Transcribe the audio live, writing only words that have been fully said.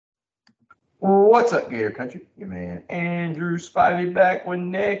What's up, Gator Country? Your man Andrew Spivey back with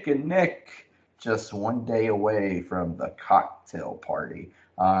Nick, and Nick just one day away from the cocktail party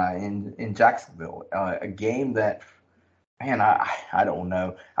in Jacksonville. A game that, man, I don't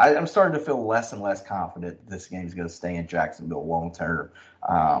know. I'm starting to feel less and less confident this game is going to stay in Jacksonville long term.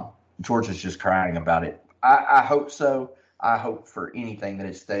 Um, Georgia's just crying about it. I hope so. I hope for anything that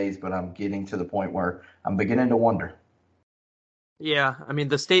it stays, but I'm getting to the point where I'm beginning to wonder. Yeah, I mean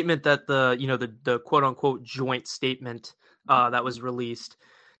the statement that the quote unquote joint statement that was released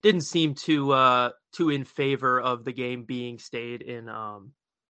didn't seem too in favor of the game being stayed in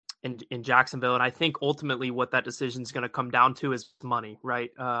Jacksonville, and I think ultimately what that decision is going to come down to is money, right?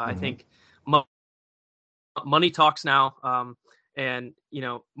 I Mm-hmm. think mo- money talks now, and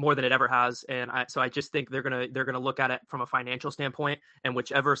more than it ever has, and so I just think they're gonna look at it from a financial standpoint, and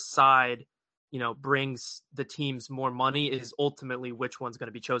whichever side brings the teams more money is ultimately which one's going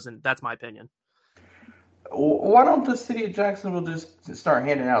to be chosen. That's my opinion. Why don't the city of Jacksonville just start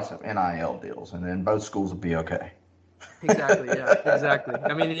handing out some NIL deals, and then both schools will be okay? Exactly. Yeah. Exactly.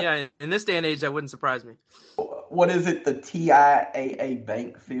 I mean, yeah. In this day and age, that wouldn't surprise me. What is it? The TIAA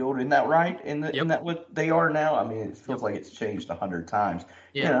Bank Field, isn't that right? In Yep. that what they are now? I mean, it Yep. feels like it's changed 100 times.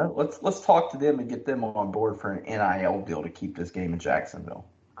 Yeah. Let's talk to them and get them on board for an NIL deal to keep this game in Jacksonville.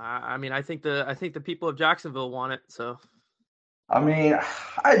 I mean, I think the people of Jacksonville want it. So. I mean,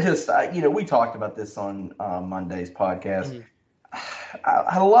 we talked about this on Monday's podcast. Mhm.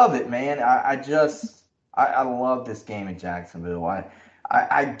 I love it, man. I love this game in Jacksonville.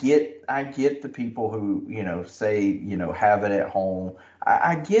 I get the people who say have it at home.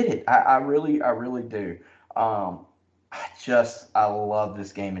 I get it. I really do. Um, I love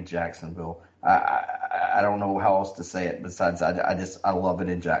this game in Jacksonville. I don't know how else to say it besides I love it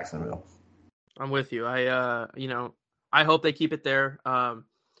in Jacksonville. I'm with you. I hope they keep it there.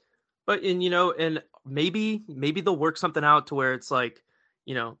 But and maybe they'll work something out to where it's like,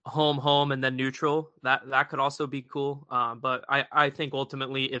 home and then neutral. That could also be cool. But I think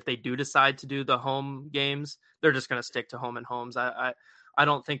ultimately if they do decide to do the home games, they're just gonna stick to home and homes. I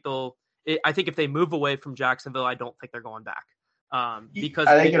don't think they'll. I think if they move away from Jacksonville, I don't think they're going back. Because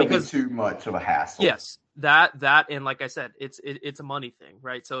I think it'll be because too much of a hassle. Yes, that and like I said, it's a money thing,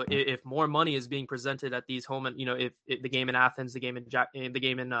 right? So if more money is being presented at these home, and if the game in Athens, the game in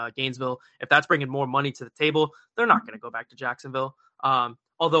Gainesville, if that's bringing more money to the table, they're not going to go back to Jacksonville.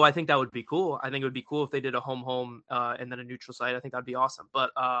 Although I think that would be cool. I think it would be cool if they did a home and then a neutral site. I think that'd be awesome. But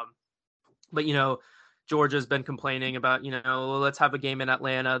Georgia's been complaining about let's have a game in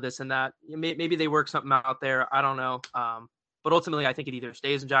Atlanta, this and that. Maybe they work something out there. I don't know. But ultimately, I think it either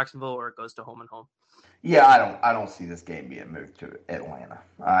stays in Jacksonville or it goes to home and home. Yeah, I don't see this game being moved to Atlanta.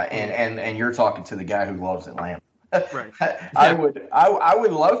 And Mm, and you're talking to the guy who loves Atlanta. right. I Yeah. would I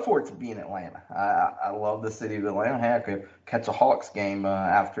would love for it to be in Atlanta. I love the city of Atlanta. Hey, I could catch a Hawks game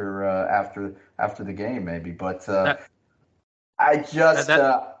after the game maybe, but That I that just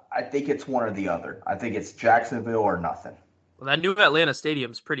that I think it's one or the other. I think it's Jacksonville or nothing. well, that new Atlanta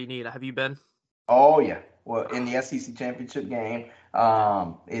stadium's pretty neat. Have you been? Oh yeah. Well, in the SEC championship game,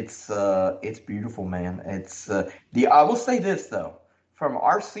 it's beautiful, man. It's the I will say this though, from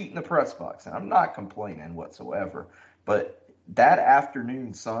our seat in the press box, and I'm not complaining whatsoever, but that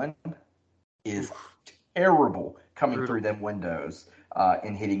afternoon sun is Oof, terrible coming through brutal. them windows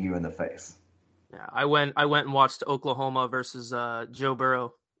and hitting you in the face. Yeah, I went and watched Oklahoma versus Joe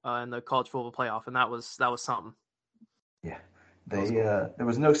Burrow in the college football playoff, and that was something. Yeah. That was They cool. there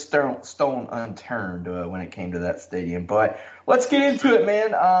was no stone unturned when it came to that stadium. But let's get into it,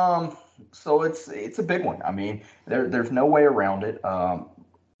 man. So it's a big one. I mean, there's no way around it.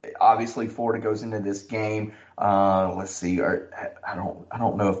 Obviously, Florida goes into this game. Let's see. I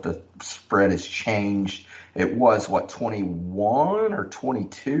don't know if the spread has changed. It was what 21 or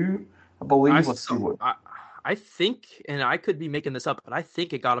 22, I I believe. Let's see saw. what. I think, and I could be making this up, but I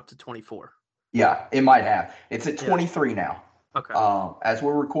think it got up to 24. Yeah, it might have. It's at Yeah. 23 now. Okay. As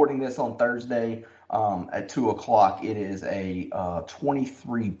we're recording this on Thursday at 2 o'clock, it is a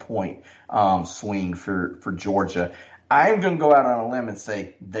 23 point swing for Georgia. I am going to go out on a limb and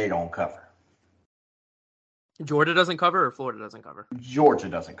say they don't cover. Georgia doesn't cover or Florida doesn't cover. Georgia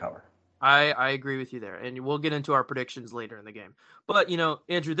doesn't cover. I agree with you there, and we'll get into our predictions later in the game. But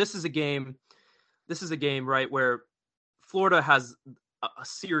Andrew, this is a game. This is a game, right, where Florida has a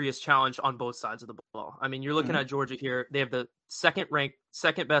serious challenge on both sides of the ball. I mean, you're looking Mm-hmm. at Georgia here. They have the second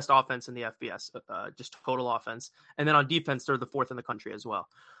best offense in the FBS, just total offense, and then on defense, they're the fourth in the country as well.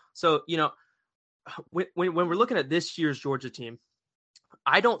 So when we're looking at this year's Georgia team,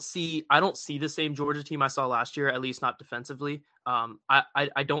 I don't see the same Georgia team I saw last year, at least not defensively.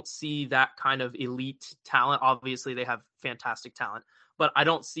 I don't see that kind of elite talent. Obviously, they have fantastic talent, but I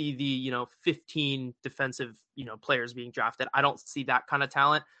don't see the 15 defensive players being drafted. I don't see that kind of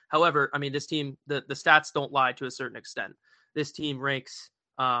talent. However, I mean, this team, the stats don't lie to a certain extent. This team ranks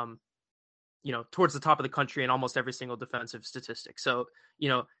towards the top of the country in almost every single defensive statistic. So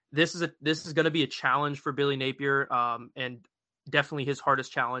this is going to be a challenge for Billy Napier, and definitely his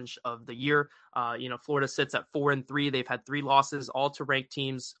hardest challenge of the year. Florida sits at 4-3. They've had 3 losses, all to ranked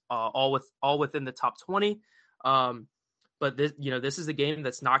teams, all within the top 20. But this is a game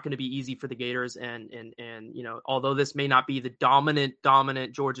that's not going to be easy for the Gators. And although this may not be the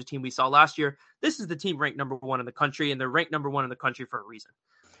dominant Georgia team we saw last year, this is the team ranked number 1 in the country, and they're ranked number 1 in the country for a reson.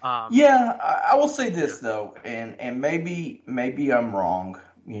 I will say this though, and maybe I'm wrong,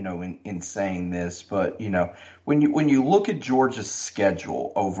 in saying this, but when you look at Georgia's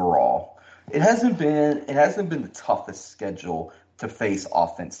schedule overall, it hasn't been the toughest schedule to face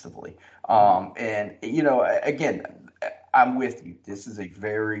offensively. And again, I'm with you. This is a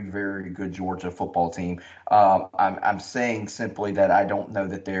very, very good Georgia football team. I'm saying simply that I don't know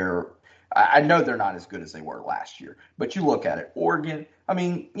that I know they're not as good as they were last year. But you look at it, Oregon. I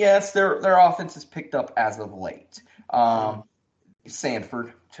mean, yes, their offense has picked up as of late.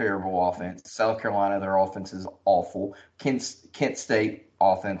 Sanford, terrible offense. South Carolina, their offense is awful. Kent State,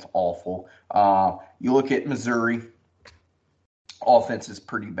 offense awful. You look at Missouri, offense is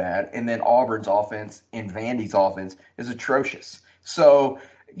pretty bad. And then Auburn's offense and Vandy's offense is atrocious. So,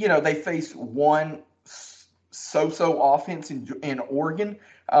 they face one so-so offense in Oregon.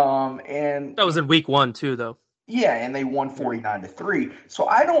 And that was in week 1 too, though. Yeah, and they won 49-3. So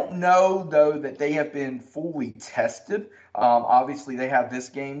I don't know, though, that they have been fully tested. Obviously, they have this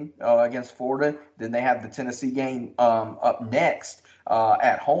game against Florida. Then they have the Tennessee game up next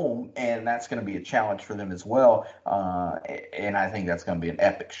at home, and that's going to be a challenge for them as well. And I think that's going to be an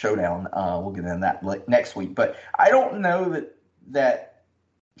epic showdown. We'll get into that next week. But I don't know that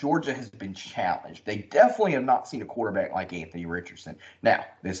Georgia has been challenged. They definitely have not seen a quarterback like Anthony Richardson. Now,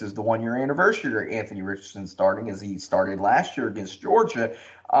 this is the 1-year anniversary of Anthony Richardson starting, as he started last year against Georgia.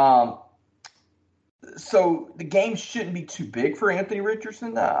 So the game shouldn't be too big for Anthony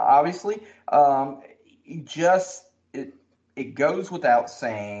Richardson, obviously. It goes without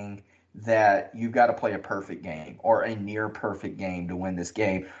saying that you've got to play a perfect game or a near perfect game to win this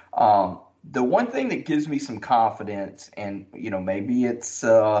game. The one thing that gives me some confidence, and maybe it's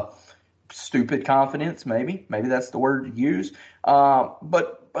stupid confidence, maybe that's the word to use.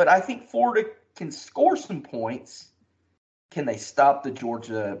 But I think Florida can score some points. Can they stop the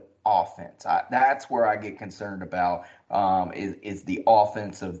Georgia offense? That's where I get concerned about. Is the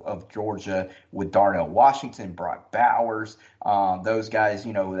offense of Georgia with Darnell Washington, Brock Bowers, those guys.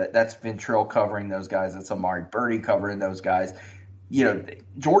 That's Ventrell covering those guys. That's Amari Birdie covering those guys.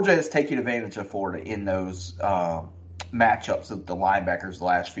 Georgia has taken advantage of Florida in those matchups of the linebackers the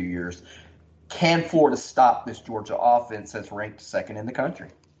last few years. Can Florida stop this Georgia offense that's ranked 2nd in the country?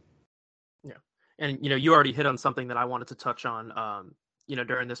 Yeah. And, you already hit on something that I wanted to touch on,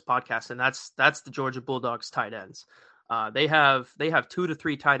 during this podcast, and that's the Georgia Bulldogs tight ends. They have 2 to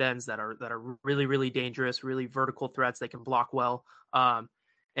 3 tight ends that are really, really dangerous, really vertical threats. They can block well.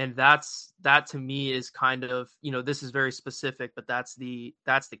 And that to me is kind of, this is very specific, but that's the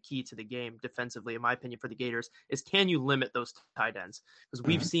key to the game defensively, in my opinion, for the Gators, is can you limit those tight ends? Because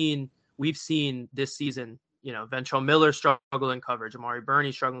we've seen this season, Ventrell Miller struggle in coverage, Amari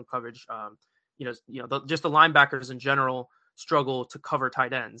Burney struggle in coverage, just the linebackers in general struggle to cover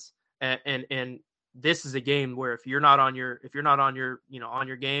tight ends. And this is a game where if you're not on your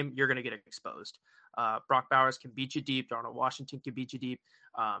game, you're going to get exposed. Brock Bowers can beat you deep. Darnell Washington can beat you deep.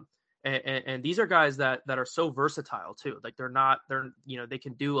 And these are guys that are so versatile too. Like they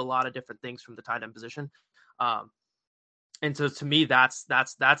can do a lot of different things from the tight end position. And so to me, that's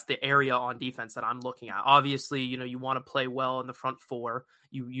the area on defense that I'm looking at. Obviously, you want to play well in the front 4.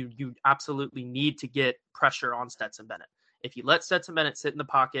 You absolutely need to get pressure on Stetson Bennett. If you let Stetson Bennett sit in the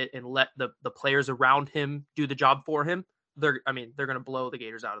pocket and let the players around him do the job for him, they're going to blow the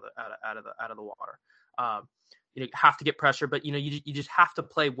Gators out of the water. You have to get pressure, but you just have to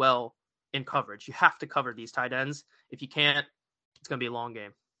play well in coverage. You have to cover these tight ends. If you can't, it's going to be a long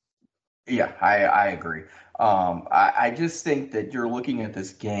game. Yeah, I agree. I just think that you're looking at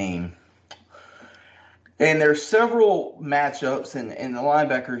this game, and there's several matchups, and the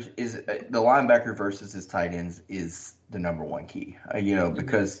linebacker versus his tight ends is the number one key.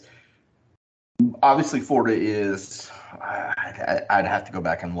 Because obviously Florida is. I'd have to go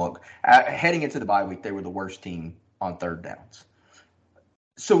back and look. Heading into the bye week, they were the worst team on third downs.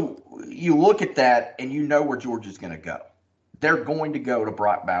 So you look at that and you know where Georgia's going to go. They're going to go to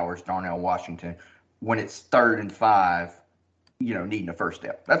Brock Bowers, Darnell Washington, when it's 3rd and 5, needing a first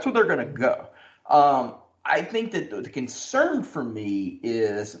down. That's where they're going to go. I think that the concern for me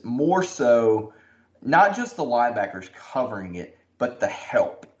is more so not just the linebackers covering it, but the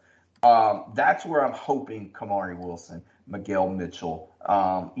help. That's where I'm hoping Kamari Wilson, Miguel Mitchell,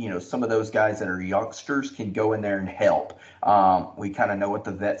 some of those guys that are youngsters can go in there and help. We kind of know what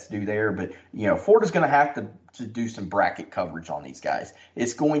the vets do there, but, Florida's going to have to do some bracket coverage on these guys.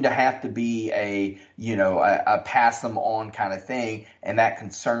 It's going to have to be a pass them on kind of thing, and that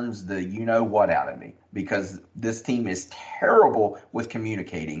concerns the what out of me, because this team is terrible with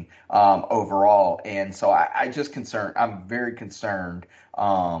communicating overall. And so I'm very concerned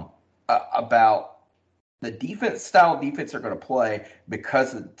about the style of defense they're going to play,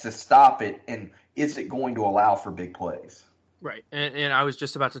 because to stop it, and is it going to allow for big plays? Right. And I was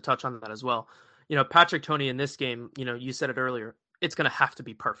just about to touch on that as well. Patrick Toney in this game, you said it earlier, it's going to have to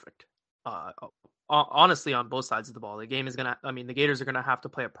be perfect. Honestly, on both sides of the ball, the Gators are going to have to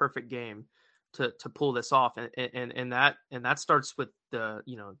play a perfect game to pull this off. And that starts with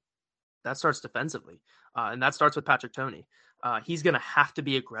that starts defensively. And that starts with Patrick Toney. He's going to have to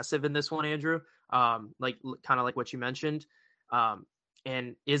be aggressive in this one, Andrew. Kind of like what you mentioned.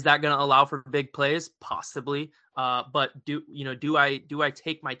 And is that going to allow for big plays? Possibly. But do I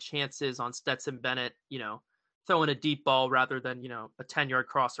take my chances on Stetson Bennett, throwing a deep ball rather than, a 10-yard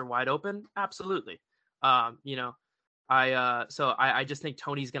crosser wide open? Absolutely. I just think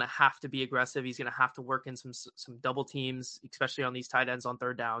Toney's going to have to be aggressive. He's going to have to work in some double teams, especially on these tight ends on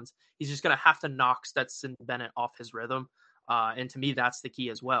 3rd downs. He's just going to have to knock Stetson Bennett off his rhythm. And to me, that's the key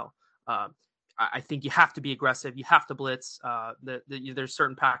as well. I think you have to be aggressive. You have to blitz. There's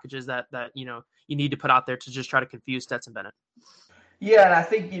certain packages that you need to put out there to just try to confuse Stetson Bennett. Yeah, and I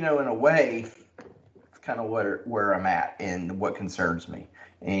think in a way, it's kind of where I'm at and what concerns me.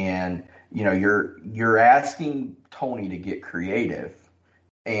 And you're asking Toney to get creative,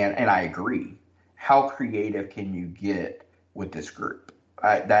 and I agree. How creative can you get with this group?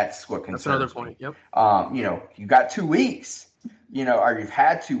 That's what concerns me. That's another point. Yep. You got 2 weeks. Or you've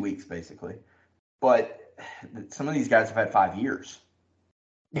had 2 weeks basically. But some of these guys have had 5 years,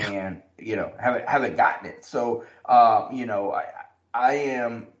 and haven't gotten it. So I'm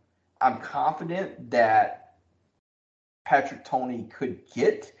confident that Patrick Toney could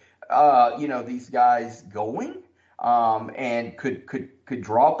get these guys going, and could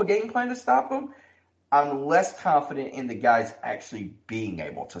draw up a game plan to stop them. I'm less confident in the guys actually being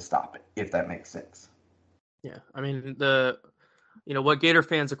able to stop it, if that makes sense. Yeah, I mean what Gator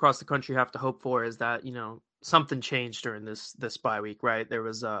fans across the country have to hope for is that, something changed during this bye week, right? There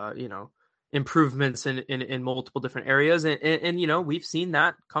was, improvements in multiple different areas. And we've seen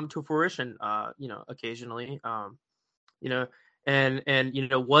that come to fruition, occasionally,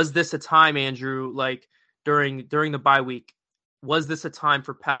 was this a time, Andrew, like during the bye week, was this a time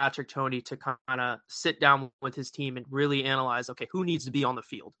for Patrick Toney to kind of sit down with his team and really analyze, okay, who needs to be on the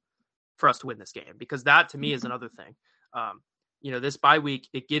field for us to win this game? Because that to me is another thing. This bye week,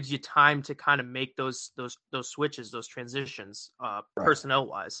 it gives you time to kind of make those switches, those transitions, right, personnel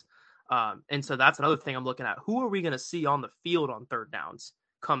wise. And so that's another thing I'm looking at. Who are we going to see on the field on 3rd downs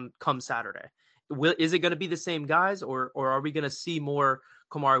come Saturday? Is it going to be the same guys, or are we going to see more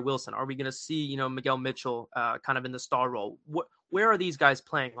Kamari Wilson? Are we going to see, Miguel Mitchell kind of in the star role? Where are these guys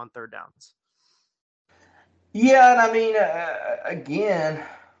playing on 3rd downs? Yeah. And I mean, again,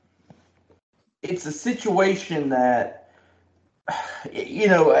 it's a situation that,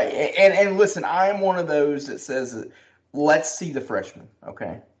 and listen, I'm one of those that says, let's see the freshmen.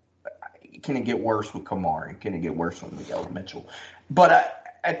 Okay. Can it get worse with Kamari? Can it get worse with Miguel Mitchell? But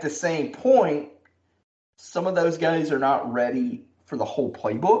at the same point, some of those guys are not ready for the whole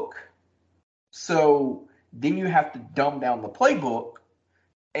playbook. So then you have to dumb down the playbook.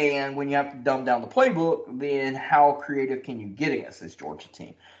 And when you have to dumb down the playbook, then how creative can you get against this Georgia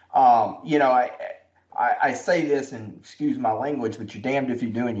team? I say this, and excuse my language, but you're damned if you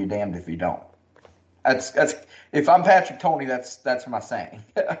do and you're damned if you don't. That's if I'm Patrick Toney, that's my saying.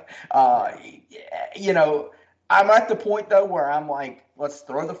 I'm at the point though where I'm like, let's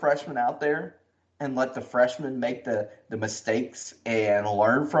throw the freshmen out there and let the freshmen make the mistakes and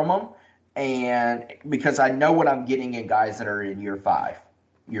learn from them. And because I know what I'm getting in guys that are in year 5,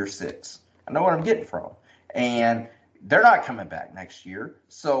 year 6, I know what I'm getting from them, and they're not coming back next year.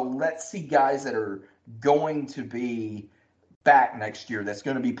 So let's see guys that are going to be back next year, that's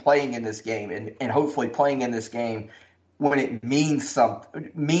going to be playing in this game, and hopefully playing in this game when it means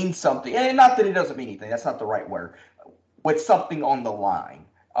something. And not that it doesn't mean anything. That's not the right word. With something on the line.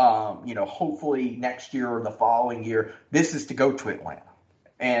 hopefully next year or the following year, this is to go to Atlanta.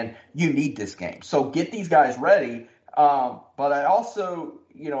 And you need this game. So get these guys ready. But I also,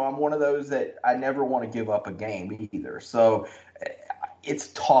 I'm one of those that I never want to give up a game either. So it's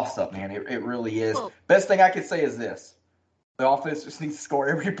toss up, man. It really is. Well, best thing I could say is this: the offense just needs to score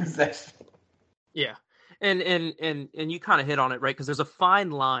every possession. yeah, and you kind of hit on it, right? Because there's a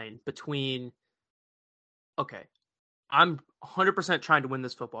fine line between, okay, I'm 100% trying to win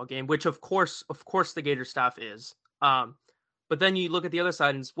this football game, which of course the Gator staff is. But then you look at the other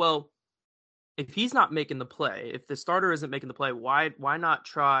side and well, if he's not making the play, if the starter isn't making the play, why not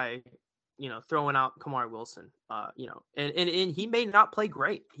try, throwing out Kamari Wilson? And he may not play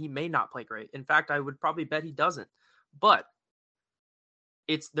great. He may not play great. In fact, I would probably bet he doesn't. But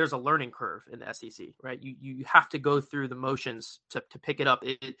there's a learning curve in the SEC, right? You have to go through the motions to pick it up.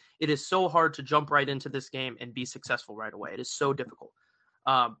 It is so hard to jump right into this game and be successful right away. It is so difficult.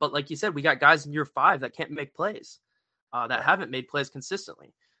 But like you said, we got guys in year 5 that can't make plays, that haven't made plays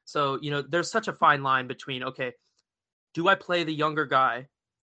consistently. So, there's such a fine line between, okay, do I play the younger guy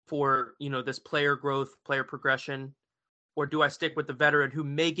for, this player growth, player progression, or do I stick with the veteran who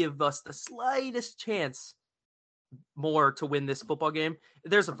may give us the slightest chance more to win this football game?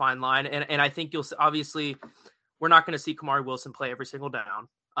 There's a fine line. And I think obviously we're not going to see Kamari Wilson play every single down.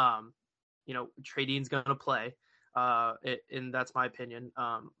 Trey Dean's going to play, and that's my opinion.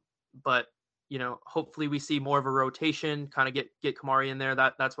 But hopefully we see more of a rotation, kind of get Kamari in there.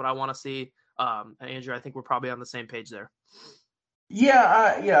 That's what I want to see. Andrew, I think we're probably on the same page there.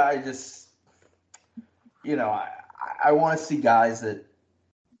 Yeah. I just, I want to see guys that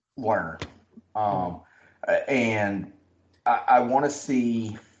learn. And I want to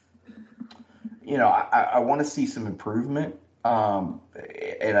see, I want to see some improvement.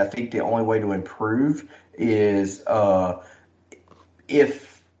 And I think the only way to improve is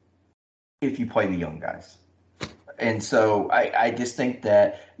if you play the young guys. And so I just think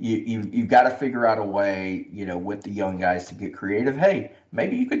that you've got to figure out a way, with the young guys to get creative. Hey,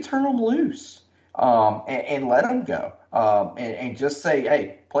 maybe you could turn them loose and let them go and just say,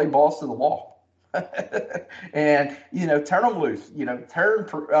 hey, play balls to the wall. And turn them loose. Turn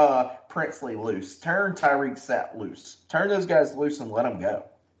Princely loose. Turn Tyreek Sapp loose. Turn those guys loose and let them go.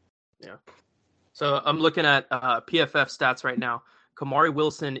 Yeah. So I'm looking at PFF stats right now. Kamari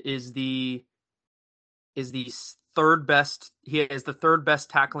Wilson is the third best. He has the third best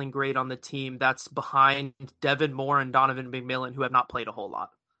tackling grade on the team. That's behind Devin Moore and Donovan McMillan, who have not played a whole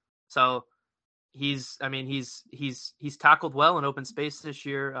lot. So he's tackled well in open space this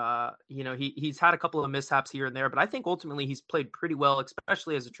year. He's had a couple of mishaps here and there, but I think ultimately he's played pretty well,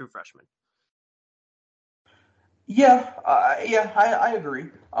 especially as a true freshman. Yeah, I agree.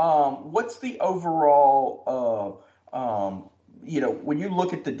 What's the overall, when you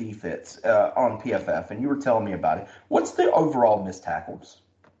look at the defense on PFF, and you were telling me about it, what's the overall missed tackles?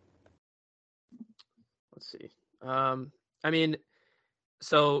 Let's see.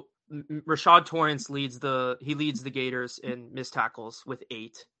 So Rashad Torrance leads the Gators in missed tackles with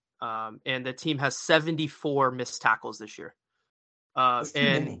 8, and the team has 74 missed tackles this year. That's too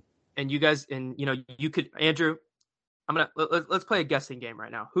many. And you guys, and you could, Andrew, let's play a guessing game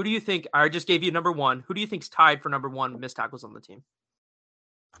right now. Who do you think? I just gave you number 1. Who do you think's tied for number 1 missed tackles on the team?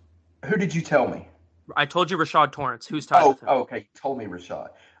 Who did you tell me? I told you Rashad Torrance. Who's tied with him? Oh, okay. You told me Rashad.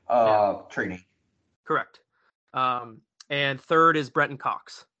 Trey Dean. Correct. And third is Brenton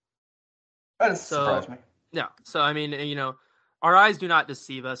Cox. That doesn't surprise me. Yeah. So, our eyes do not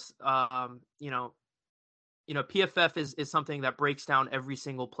deceive us. PFF is something that breaks down every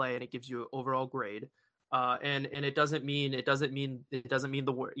single play and it gives you an overall grade. And it doesn't mean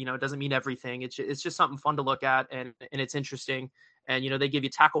the word, it doesn't mean everything. It's just something fun to look at and it's interesting. And, they give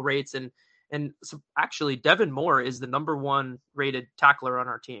you tackle rates and so actually Devin Moore is the number 1 rated tackler on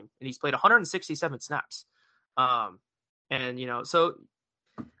our team and he's played 167 snaps. So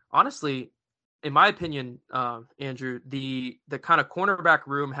honestly, in my opinion, Andrew, the kind of cornerback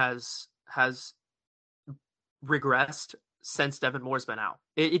room has regressed since Devin Moore's been out.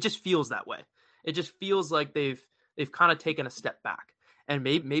 It just feels that way. It just feels like they've kind of taken a step back, and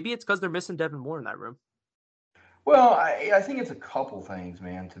maybe it's because they're missing Devin Moore in that room. Well, I think it's a couple things,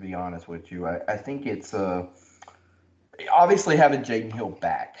 man. To be honest with you, I think it's obviously having Jaden Hill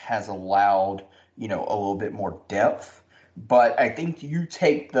back has allowed a little bit more depth. But I think you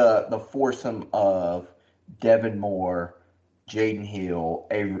take the foursome of Devin Moore, Jaden Hill,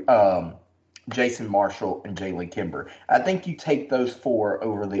 Jason Marshall, and Jalen Kimber. I think you take those 4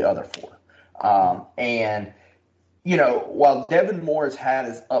 over the other 4. And while Devin Moore has had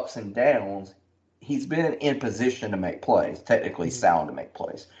his ups and downs, he's been in position to make plays, technically sound to make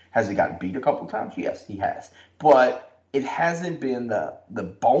plays. Has he gotten beat a couple times? Yes, he has. But it hasn't been the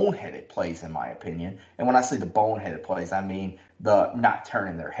boneheaded plays, in my opinion. And when I say the boneheaded plays, I mean the not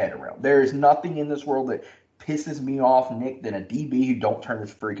turning their head around. There is nothing in this world that pisses me off, Nick, than a DB who don't turn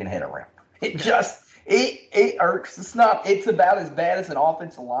his freaking head around. It just it irks. It's about as bad as an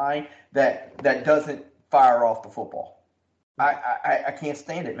offensive line that doesn't fire off the football. I can't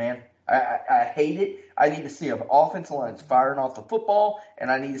stand it, man. I hate it. I need to see an offensive line that's firing off the football, and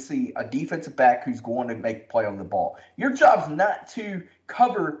I need to see a defensive back who's going to make a play on the ball. Your job's not to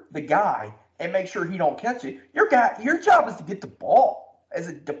cover the guy and make sure he don't catch it. Your job is to get the ball. As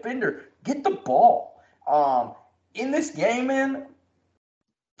a defender, get the ball. In this game, man,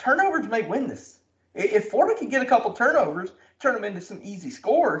 turnovers may win this. If Florida can get a couple turnovers, turn them into some easy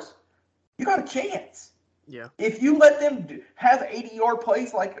scores, you got a chance. Yeah. If you let them have 80-yard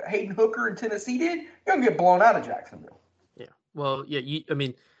plays like Hayden Hooker in Tennessee did, you're going to get blown out of Jacksonville. Yeah. Well, yeah,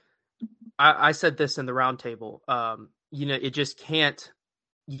 I said this in the roundtable. It just can't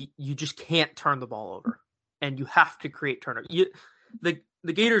 – you just can't turn the ball over, and you have to create turnover.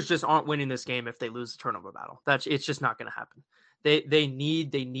 The Gators just aren't winning this game if they lose the turnover battle. It's just not going to happen. They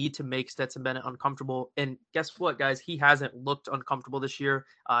need to make Stetson Bennett uncomfortable. And guess what, guys? He hasn't looked uncomfortable this year.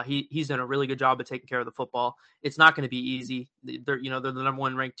 He's done a really good job of taking care of the football. It's not going to be easy. They're the number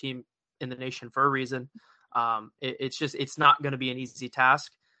one ranked team in the nation for a reason. It's not going to be an easy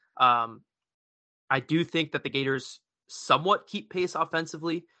task. I do think that the Gators somewhat keep pace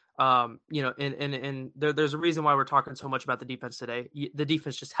offensively. And there's a reason why we're talking so much about the defense today. The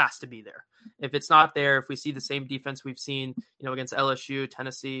defense just has to be there. If it's not there, if we see the same defense we've seen, against LSU,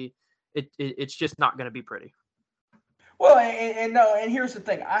 Tennessee, it's just not going to be pretty. Well, and here's the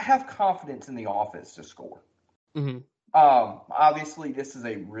thing. I have confidence in the offense to score. Mm-hmm. Obviously, this is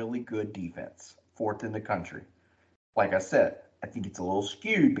a really good defense, fourth in the country. Like I said, I think it's a little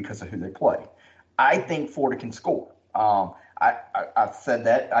skewed because of who they play. I think Florida can score. I've said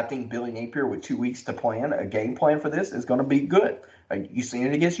that. I think Billy Napier, with 2 weeks to plan, a game plan for this, is going to be good. You've seen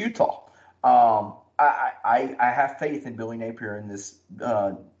it against Utah. I have faith in Billy Napier in this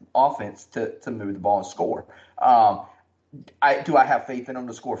offense to move the ball and score. Do I have faith in him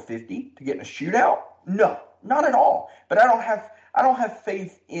to score 50 to get in a shootout? No, not at all. But I don't have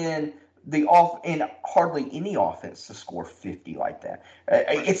faith in in hardly any offense to score 50 like that.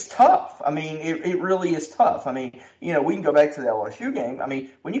 It's tough. I mean, it really is tough. I mean, we can go back to the LSU game. I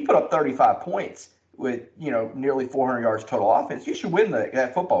mean, when you put up 35 points with, nearly 400 yards total offense, you should win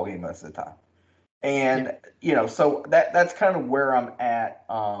that football game most of the time. And, so that's kind of where I'm at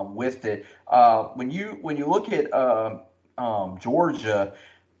with it. When you look at Georgia,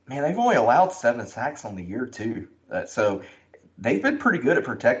 man, they've only allowed 7 sacks on the year too. So they've been pretty good at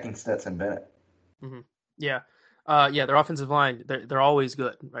protecting Stetson Bennett. Mm-hmm. Yeah. Their offensive line, they're always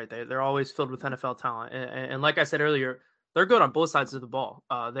good, right? They're always filled with NFL talent. And like I said earlier, they're good on both sides of the ball.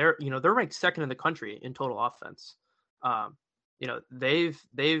 They're ranked second in the country in total offense.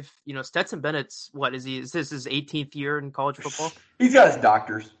 They've Stetson Bennett's, is this his 18th year in college football? He's got his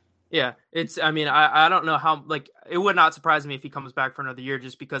doctors. Yeah, I don't know how, it would not surprise me if he comes back for another year,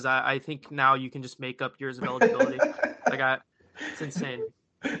 just because I think now you can just make up years of eligibility. It's insane.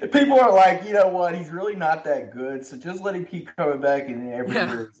 People are like, you know what? He's really not that good, so just let him keep coming back. And then every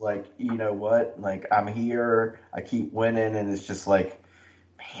year it's like, you know what? I'm here. I keep winning, and it's just like,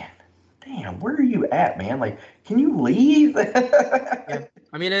 man, damn, where are you at, man? Can you leave? Yeah.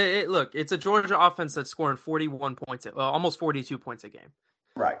 I mean, look, it's a Georgia offense that's scoring 41 points, almost 42 points a game.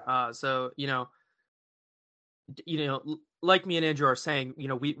 Right. So like me and Andrew are saying,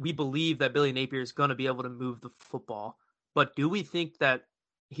 we believe that Billy Napier is going to be able to move the football. But do we think that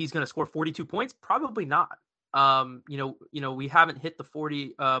he's going to score 42 points? Probably not. We haven't hit the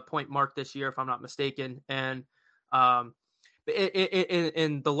 40 point mark this year, if I'm not mistaken. And a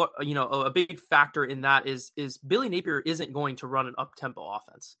big factor in that is Billy Napier isn't going to run an up tempo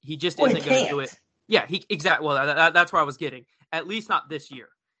offense. He just isn't going to do it. Yeah, exactly. Well, that's where I was getting. At least not this year.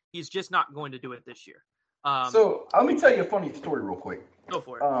 He's just not going to do it this year. So let me tell you a funny story real quick. Go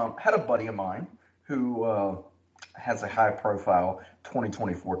for it. Had a buddy of mine who has a high-profile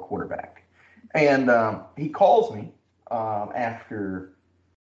 2024 quarterback. And he calls me after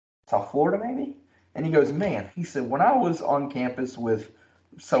South Florida, maybe, and he goes, man, he said, when I was on campus with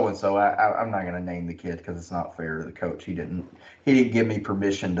so-and-so, I'm not going to name the kid because it's not fair to the coach. He didn't give me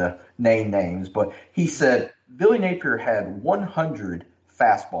permission to name names, but he said Billy Napier had 100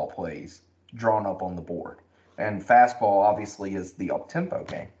 fastball plays drawn up on the board. And fastball, obviously, is the up-tempo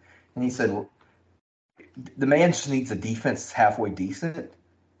game. And he said, the man just needs a defense that's halfway decent,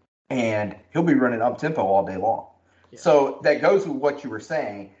 and he'll be running up tempo all day long. Yeah. So that goes with what you were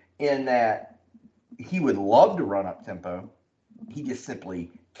saying in that he would love to run up tempo. He just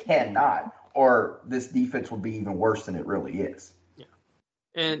simply cannot, or this defense would be even worse than it really is. Yeah.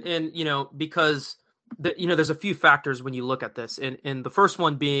 And because there's a few factors when you look at this. And the first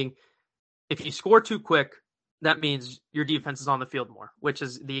one being, if you score too quick, that means your defense is on the field more, which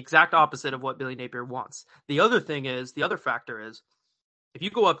is the exact opposite of what Billy Napier wants. The other factor is, if you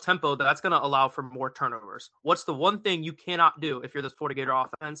go up tempo, that's going to allow for more turnovers. What's the one thing you cannot do if you're this Florida Gator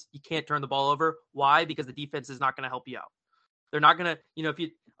offense? You can't turn the ball over. Why? Because the defense is not going to help you out. They're not going to,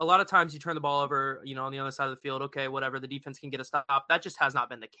 a lot of times you turn the ball over, on the other side of the field, okay, whatever, the defense can get a stop. That just has not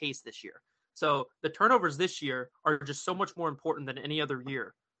been the case this year. So the turnovers this year are just so much more important than any other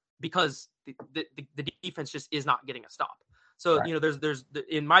year because the defense just is not getting a stop. So, right. There's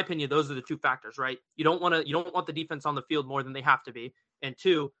in my opinion, those are the two factors, right? You don't want the defense on the field more than they have to be. And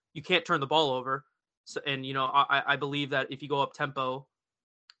two, you can't turn the ball over. So, and, I believe that if you go up tempo,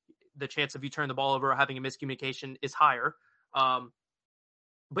 the chance of you turn the ball over or having a miscommunication is higher.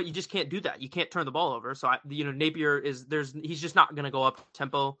 But you just can't do that. You can't turn the ball over. So, Napier he's just not going to go up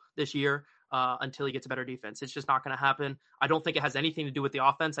tempo this year until he gets a better defense. It's just not going to happen. I don't think it has anything to do with the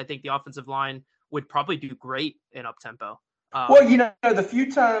offense. I think the offensive line would probably do great in up tempo. Well, the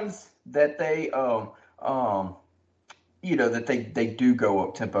few times that they, that they do go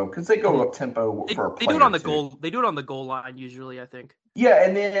up tempo because they go up tempo for a play. They do it on the goal. They do it on the goal line usually, I think. Yeah,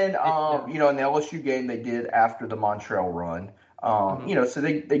 and then in the LSU game they did after the Montreal run. So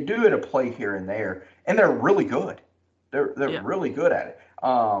they do it a play here and there, and they're really good. They're really good at it.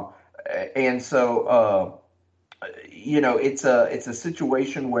 And so it's a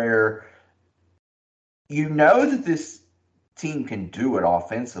situation where that this team can do it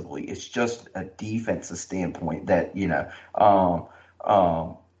offensively. It's just a defensive standpoint that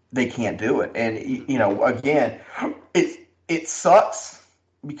they can't do it. And again, it sucks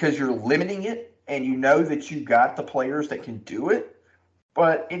because you're limiting it, and that you got the players that can do it.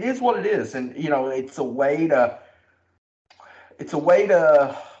 But it is what it is, and it's a way to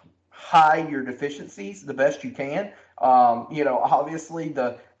hide your deficiencies the best you can. Obviously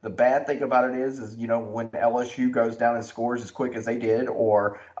the bad thing about it is when LSU goes down and scores as quick as they did,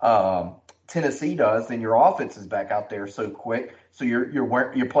 or Tennessee does, then your offense is back out there so quick. So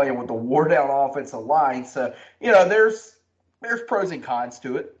you're playing with the wore down offensive line. So there's pros and cons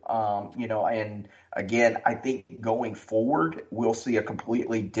to it. And again, I think going forward we'll see a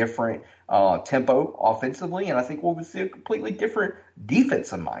completely different tempo offensively, and I think we'll see a completely different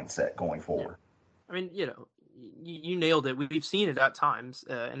defensive mindset going forward. I mean, you nailed it. We've seen it at times,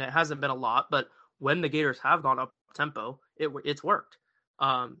 and it hasn't been a lot, but when the Gators have gone up tempo, it's worked.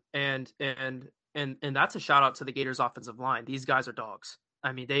 And that's a shout out to the Gators offensive line. These guys are dogs.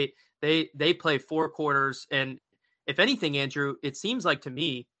 I mean, they play 4 quarters, and if anything, Andrew, it seems like to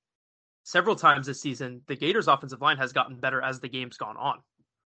me several times this season, the Gators offensive line has gotten better as the game's gone on.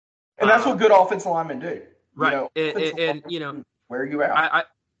 And that's what good offensive linemen do. Right. Where are you at?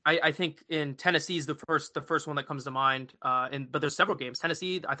 I think in Tennessee's the first one that comes to mind. But there's several games.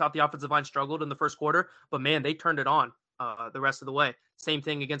 Tennessee, I thought the offensive line struggled in the first quarter, but man, they turned it on the rest of the way. Same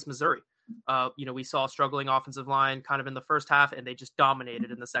thing against Missouri. We saw a struggling offensive line kind of in the first half, and they just dominated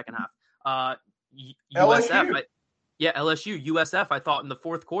in the second half. USF, LSU, USF. I thought in the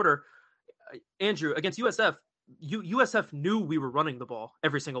fourth quarter, Andrew, against USF, USF knew we were running the ball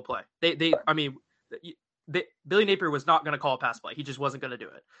every single play. Billy Napier was not going to call a pass play. He just wasn't going to do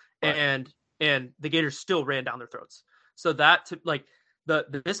it. Right. And the Gators still ran down their throats. So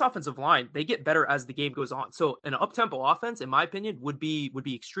this offensive line, they get better as the game goes on. So an up-tempo offense, in my opinion, would be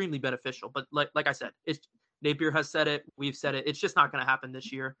extremely beneficial. But like I said, Napier has said it. We've said it. It's just not going to happen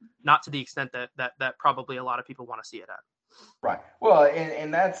this year, not to the extent that probably a lot of people want to see it at. Right. Well,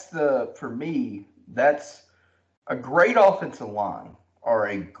 and that's for me, that's a great offensive line or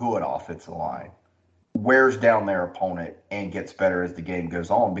a good offensive line wears down their opponent and gets better as the game goes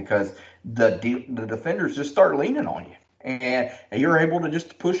on because the defenders just start leaning on you. And you're able to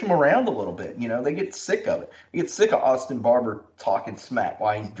just push them around a little bit. They get sick of it. They get sick of Austin Barber talking smack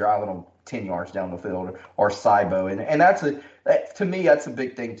while he's driving them 10 yards down the field, or Cybo. And to me, that's a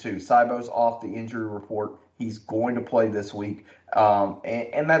big thing too. Cybo's off the injury report. He's going to play this week.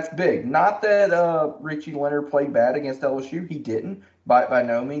 And that's big. Not that Richie Leonard played bad against LSU. He didn't. By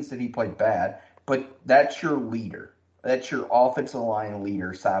no means did he play bad. But that's your leader. That's your offensive line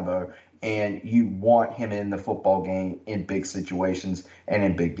leader, Cybo. And you want him in the football game in big situations and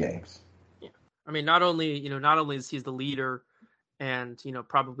in big games. Yeah. I mean, not only is he the leader and,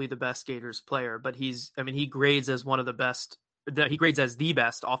 probably the best Gators player, but he grades as one of the best he grades as the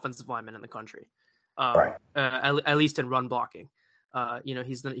best offensive lineman in the country, Right. at least in run blocking.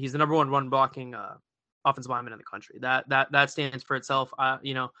 He's the number one run blocking offensive lineman in the country. That stands for itself.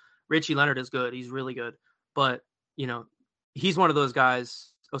 Richie Leonard is good. He's really good, but he's one of those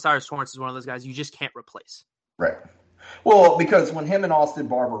guys. O'Cyrus Torrence is one of those guys you just can't replace. Right. Well, because when him and Austin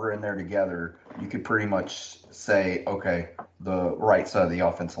Barber are in there together, you could pretty much say, okay, the right side of the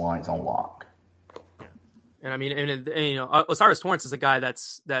offensive line's on lock. And I mean, O'Cyrus Torrence is a guy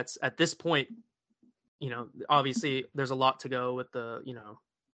that's at this point, obviously there's a lot to go with the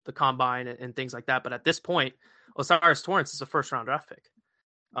combine and things like that. But at this point, O'Cyrus Torrence is a first-round draft pick.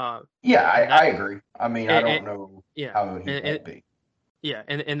 I agree. I mean, I don't know how he might be. Yeah,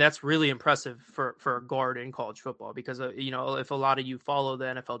 and that's really impressive for a guard in college football because, if a lot of you follow the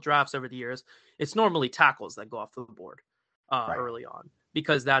NFL drafts over the years, it's normally tackles that go off the board early on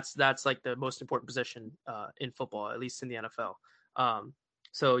because that's like the most important position in football, at least in the NFL.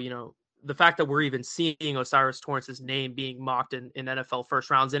 So, the fact that we're even seeing O'Cyrus Torrence's name being mocked in NFL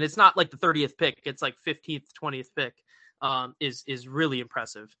first rounds, and it's not like the 30th pick, it's like 15th, 20th pick, is really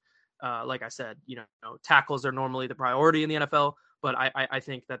impressive. Like I said, tackles are normally the priority in the NFL. But I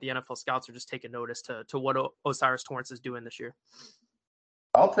think that the NFL scouts are just taking notice to what O'Cyrus Torrence is doing this year.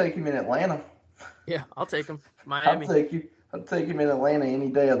 I'll take him in Atlanta. Yeah, I'll take him. Miami. I'll take him in Atlanta any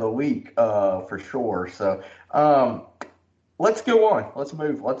day of the week, for sure. So, let's go on. Let's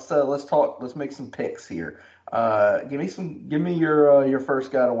move. Let's talk. Let's make some picks here. Give me your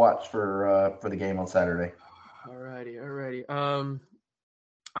first guy to watch for the game on Saturday. Alrighty.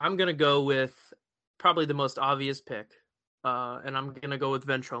 I'm gonna go with probably the most obvious pick. And I'm gonna go with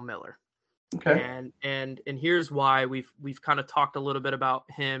Ventrell Miller. Okay. And here's why we've kind of talked a little bit about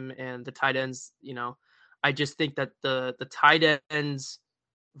him and the tight ends. I just think that the tight ends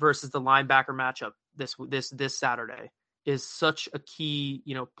versus the linebacker matchup this Saturday is such a key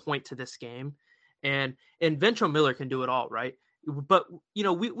point to this game. And Ventrell Miller can do it all, right? But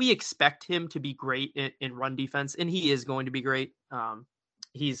we expect him to be great in run defense, and he is going to be great.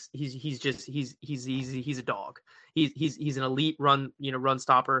 He's a dog. He's an elite run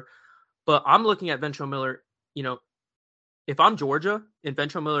stopper. But I'm looking at Ventrell Miller, if I'm Georgia and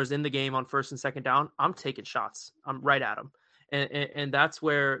Ventrell Miller's in the game on first and second down, I'm taking shots. I'm right at him. And that's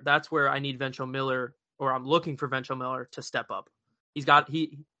where I need Ventrell Miller, or I'm looking for Ventrell Miller to step up. He's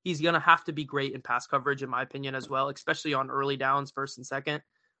going to have to be great in pass coverage, in my opinion, as well, especially on early downs, first and second.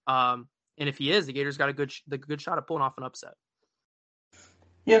 And if he is, the Gators got a good shot at pulling off an upset.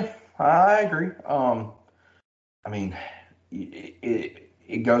 Yeah, I agree. I mean,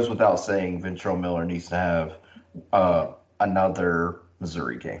 it goes without saying Ventrell Miller needs to have another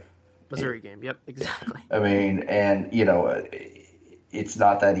Missouri game. Yep, exactly. I mean, and it's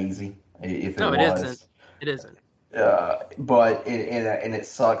not that easy. If it isn't. But it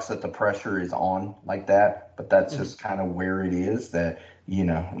sucks that the pressure is on like that. But that's just kind of where it is. That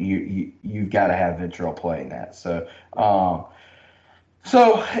you've got to have Ventrell playing that. So I'll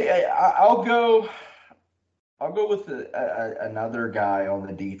go with another guy on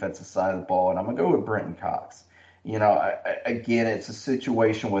the defensive side of the ball, and I'm gonna go with Brenton Cox. Again, it's a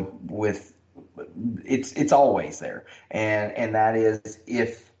situation with it's always there, and that is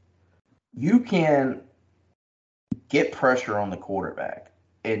if you can get pressure on the quarterback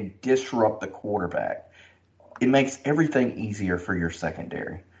and disrupt the quarterback, it makes everything easier for your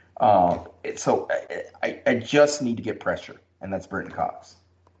secondary. So I just need to get pressure. And that's Brenton Cox.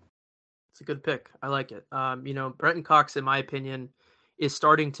 It's a good pick. I like it. Brenton Cox, in my opinion, is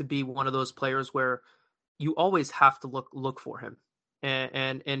starting to be one of those players where you always have to look for him,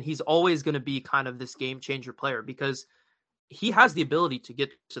 and he's always going to be kind of this game changer player because he has the ability to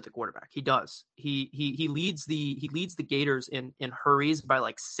get to the quarterback. He does. He leads the Gators in hurries by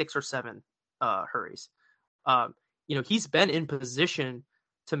like 6 or 7 hurries. He's been in position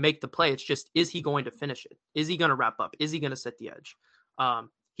to make the play. It's just, is he going to finish it? Is he going to wrap up? Is he going to set the edge?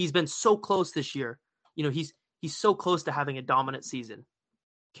 He's been so close this year. He's so close to having a dominant season.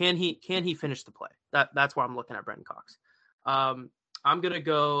 Can he finish the play? That's why I'm looking at Brenton Cox. I'm gonna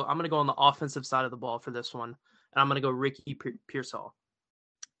go on the offensive side of the ball for this one, and I'm gonna go Ricky Pearsall.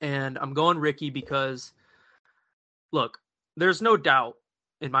 And I'm going Ricky because, look, there's no doubt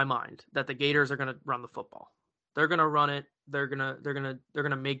in my mind that the Gators are gonna run the football. They're gonna run it. They're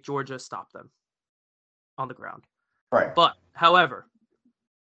gonna make Georgia stop them on the ground. Right. But however,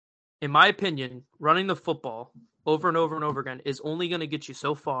 in my opinion, running the football over and over and over again is only going to get you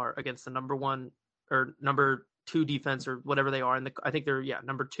so far against the number 1 or number 2 defense or whatever they are. I think they're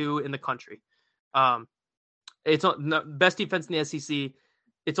number 2 in the country. It's best defense in the SEC.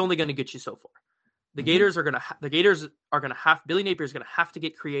 It's only going to get you so far. the Gators are gonna have Billy Napier is gonna have to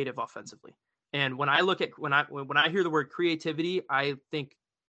get creative offensively. And when I look at when I hear the word creativity, I think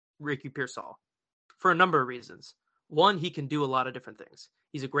Ricky Pearsall for a number of reasons. One, he can do a lot of different things.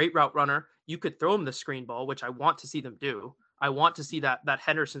 He's a great route runner. You could throw him the screen ball, which I want to see them do. I want to see that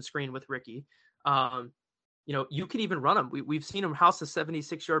Henderson screen with Ricky. You could even run him. We've seen him house a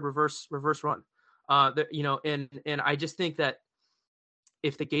 76-yard reverse run. And I just think that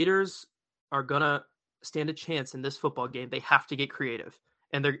if the Gators are gonna stand a chance in this football game, they have to get creative,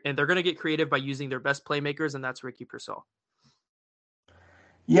 and they're gonna get creative by using their best playmakers, and that's Ricky Pearsall.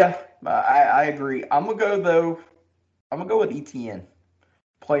 Yeah, I agree. I'm gonna go with ETN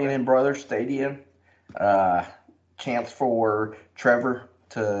playing in Brothers Stadium. Chance for Trevor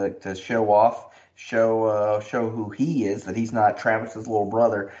to show off, show who he is, that he's not Travis's little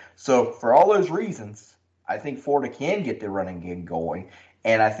brother. So for all those reasons, I think Florida can get their running game going,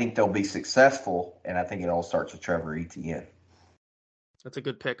 and I think they'll be successful. And I think it all starts with Trevor Etienne. That's a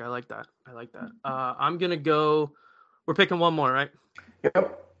good pick. I like that. I'm gonna go. We're picking one more, right? Yep.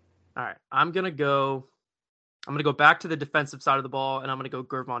 All right. I'm gonna go back to the defensive side of the ball, and I'm gonna go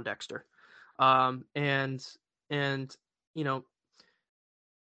Gervon Dexter. And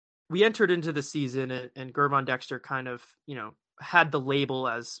we entered into the season, and Gervon Dexter kind of had the label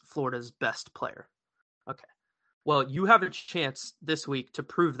as Florida's best player. Okay. Well, you have a chance this week to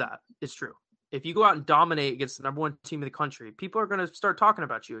prove that it's true. If you go out and dominate against the number one team in the country, people are going to start talking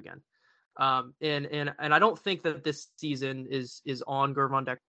about you again. And I don't think that this season is on Gervon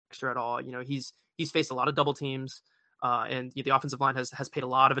Dexter at all. He's faced a lot of double teams, and the offensive line has paid a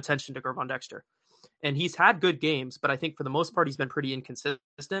lot of attention to Gervon Dexter. And he's had good games, but I think for the most part, he's been pretty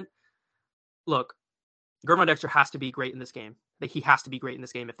inconsistent. Look, Gervon Dexter has to be great in this game. He has to be great in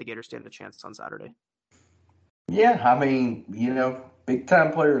this game if the Gators stand a chance on Saturday. Yeah, I mean,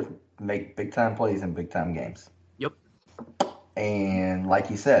 big-time players make big-time plays in big-time games. Yep. And like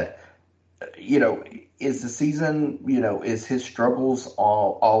you said, is the season, is his struggles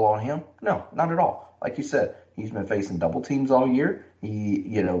all on him? No, not at all. Like you said, he's been facing double teams all year.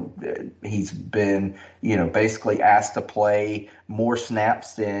 He's been, basically asked to play more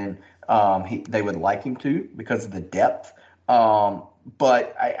snaps than they would like him to because of the depth.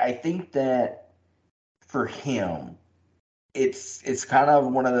 But I think that for him, it's kind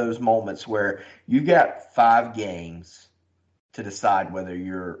of one of those moments where you got 5 games to decide whether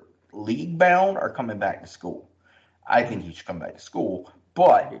you're league bound or coming back to school. I think he should come back to school,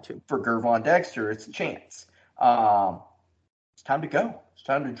 but for Gervon Dexter, it's a chance. It's time to go. It's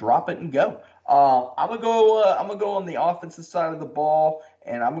time to drop it and go. I'm gonna go on the offensive side of the ball,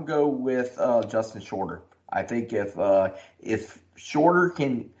 and I'm gonna go with Justin Shorter. I think if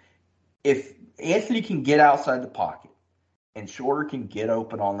Anthony can get outside the pocket and Shorter can get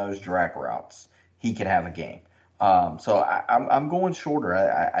open on those drag routes, he can have a game. So I'm going Shorter.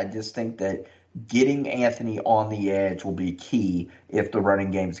 I just think that getting Anthony on the edge will be key if the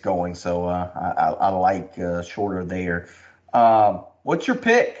running game's going. So I like Shorter there. What's your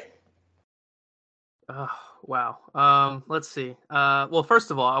pick? Wow. Let's see. Well,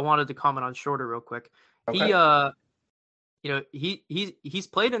 first of all, I wanted to comment on Shorter real quick. Okay. He's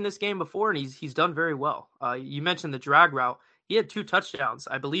played in this game before, and he's done very well. You mentioned the drag route. He had 2 touchdowns,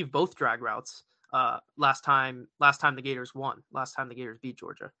 I believe, both drag routes. Last time the Gators won. Last time the Gators beat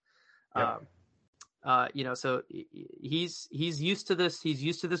Georgia. Yep. So he's used to this. He's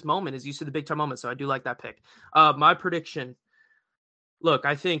used to this moment. He's used to the big time moment. So I do like that pick. My prediction. Look,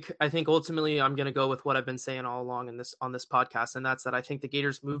 I think ultimately I'm going to go with what I've been saying all along on this podcast, and that's that I think the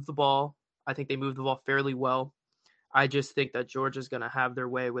Gators move the ball. I think they move the ball fairly well. I just think that Georgia's going to have their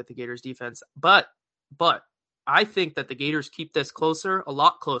way with the Gators defense. But I think that the Gators keep this a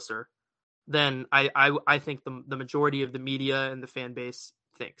lot closer than I think the majority of the media and the fan base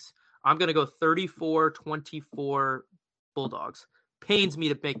thinks. I'm going to go 34-24 Bulldogs. Pains me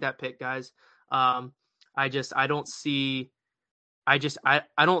to make that pick, guys. I don't think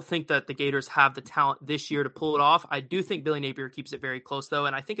that the Gators have the talent this year to pull it off. I do think Billy Napier keeps it very close, though,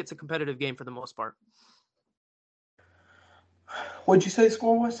 and I think it's a competitive game for the most part. What'd you say the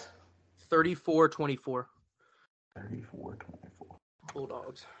score was? 34-24. 34-24.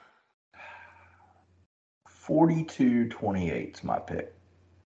 Bulldogs. 42-28 is my pick.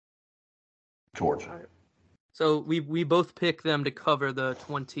 Georgia. Right. So we both pick them to cover the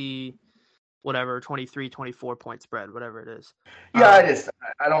 23-24 point spread, whatever it is. Yeah,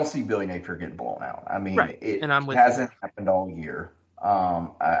 I don't see Billy Napier getting blown out. I mean, right. It hasn't happened all year.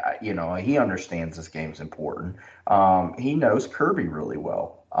 He understands this game's important. He knows Kirby really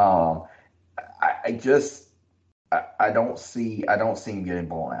well. I don't see him getting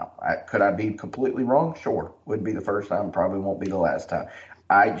blown out. Could I be completely wrong? Sure, would be the first time, probably won't be the last time.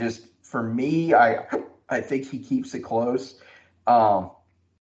 For me, I think he keeps it close. Um,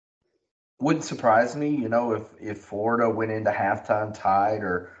 wouldn't surprise me, if Florida went into halftime tied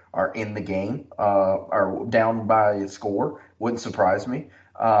or are in the game, or down by a score. Wouldn't surprise me.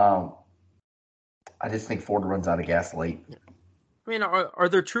 Um, I just think Florida runs out of gas late. I mean, are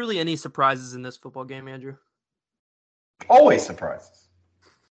there truly any surprises in this football game, Andrew? Always surprises.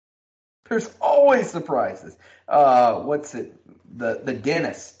 There's always surprises. What's it? The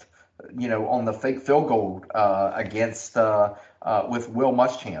dentist, on the fake field goal against with Will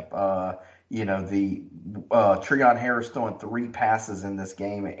Muschamp. The Treon Harris throwing 3 passes in this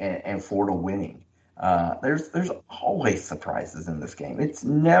game and Florida winning. There's always surprises in this game. It's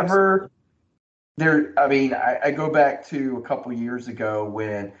never there. I mean, I go back to a couple years ago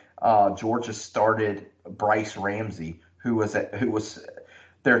when Georgia started Bryce Ramsey, who was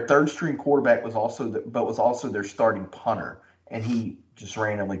their third string quarterback, was also their starting punter, and he just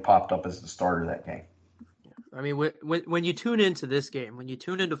randomly popped up as the starter that game. I mean, when you tune into this game, when you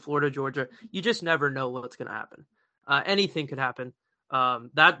tune into Florida, Georgia, you just never know what's going to happen. Anything could happen.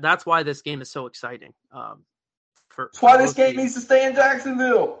 That's why this game is so exciting. That's why this game needs to stay in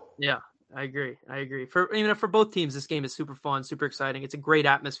Jacksonville. Yeah, I agree. For both teams, this game is super fun, super exciting. It's a great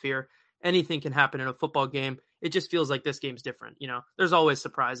atmosphere. Anything can happen in a football game. It just feels like this game's different. There's always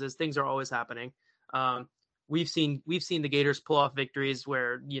surprises. Things are always happening. We've seen the Gators pull off victories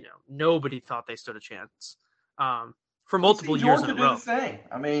where nobody thought they stood a chance. For multiple years in a row. The same.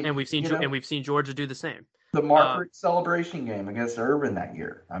 I mean, and we've seen Georgia do the same. The Mark celebration game against Urban that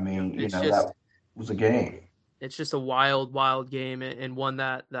year. I mean, that was a game. It's just a wild game, and one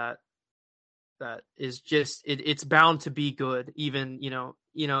that is just it's bound to be good. Even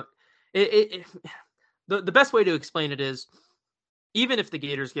the best way to explain it is, even if the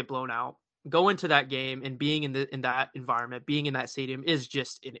Gators get blown out, go into that game and being in that environment, being in that stadium is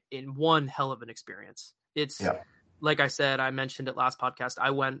just in one hell of an experience. It's like I said, I mentioned it last podcast. I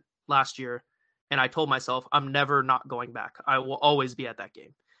went last year and I told myself I'm never not going back. I will always be at that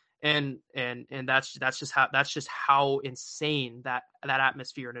game. And that's just how insane that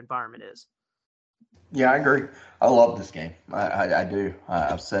atmosphere and environment is. Yeah, I agree. I love this game. I do.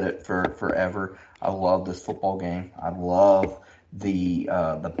 I've said it for forever. I love this football game. I love the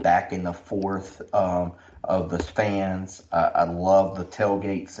back and the forth of the fans. I love the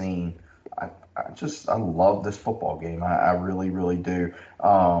tailgate scene. I love this football game. I really, really do.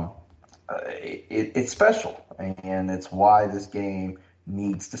 It's special, and it's why this game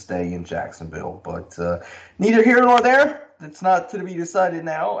needs to stay in Jacksonville. But neither here nor there. It's not to be decided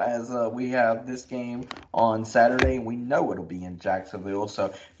now, as we have this game on Saturday, and we know it'll be in Jacksonville.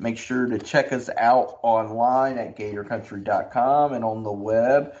 So make sure to check us out online at GatorCountry.com and on the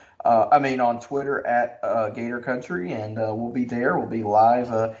web. On Twitter at Gator Country, and we'll be there. We'll be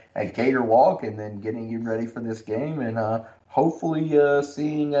live at Gator Walk, and then getting you ready for this game, and hopefully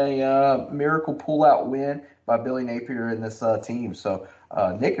seeing a miracle pull-out win by Billy Napier and this team. So,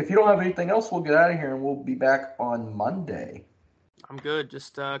 Nick, if you don't have anything else, we'll get out of here, and we'll be back on Monday. I'm good.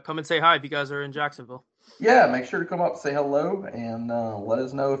 Just come and say hi if you guys are in Jacksonville. Yeah, make sure to come up, say hello, and let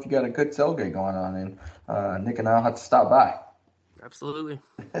us know if you got a good tailgate going on, and Nick and I will have to stop by. Absolutely.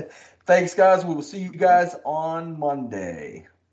 Thanks, guys. We will see you guys on Monday.